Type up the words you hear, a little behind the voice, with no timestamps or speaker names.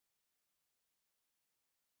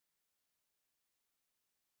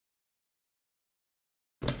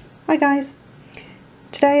Hi guys,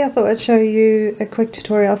 today I thought I'd show you a quick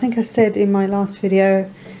tutorial. I think I said in my last video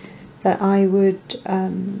that I would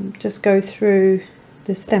just go through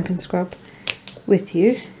the Stampin' Scrub with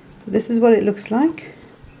you. This is what it looks like.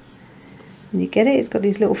 When you get it, it's got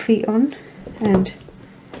these little feet on, and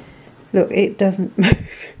look, it doesn't move.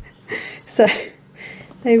 So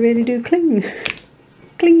they really do cling.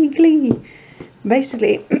 Clingy, clingy.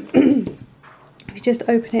 Basically, if you just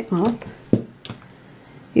open it up,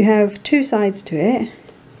 you have two sides to it.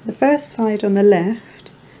 The first side on the left,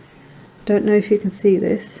 don't know if you can see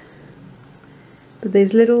this, but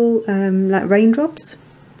there's little like raindrops,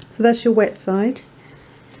 so that's your wet side.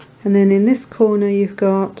 And then in this corner you've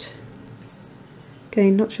got,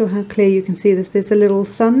 again, not sure how clear you can see this, there's a little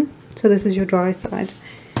sun, so this is your dry side.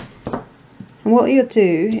 And what you'll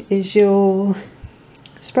do is you'll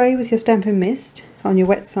spray with your Stampin' Mist on your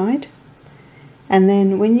wet side, and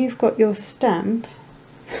then when you've got your stamp,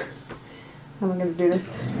 how am I going to do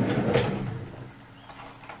this?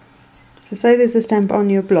 So say there's a stamp on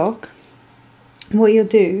your block, what you'll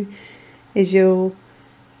do is you'll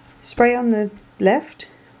spray on the left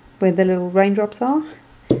where the little raindrops are.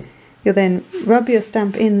 You'll then rub your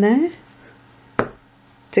stamp in there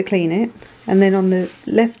to clean it, and then on the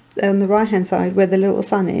left, on the right hand side where the little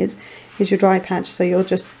sun is your dry patch, so you'll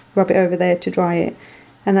just rub it over there to dry it,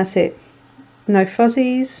 and that's it. No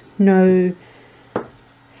fuzzies, no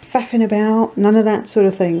faffing about, none of that sort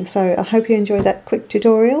of thing. So I hope you enjoyed that quick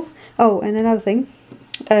tutorial. Oh, and another thing,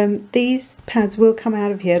 these pads will come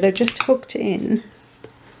out of here. They're just hooked in,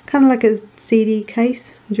 kind of like a CD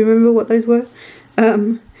case. Do you remember what those were?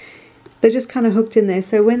 They're just kind of hooked in there.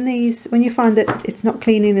 So when you find that it's not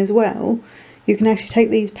cleaning as well, you can actually take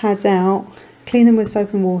these pads out, clean them with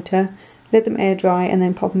soap and water, let them air dry, and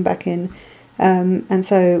then pop them back in. And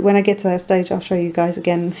so when I get to that stage, I'll show you guys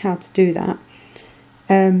again how to do that.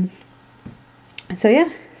 So yeah,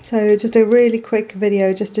 so just a really quick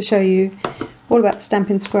video just to show you all about the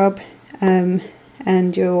Stampin' Scrub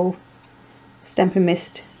and your Stampin'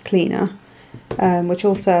 Mist cleaner, which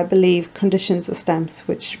also I believe conditions the stamps,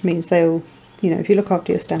 which means they'll, you know, if you look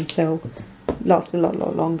after your stamps, they'll last a lot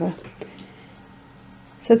longer.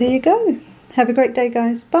 So there you go. Have a great day,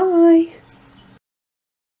 guys. Bye.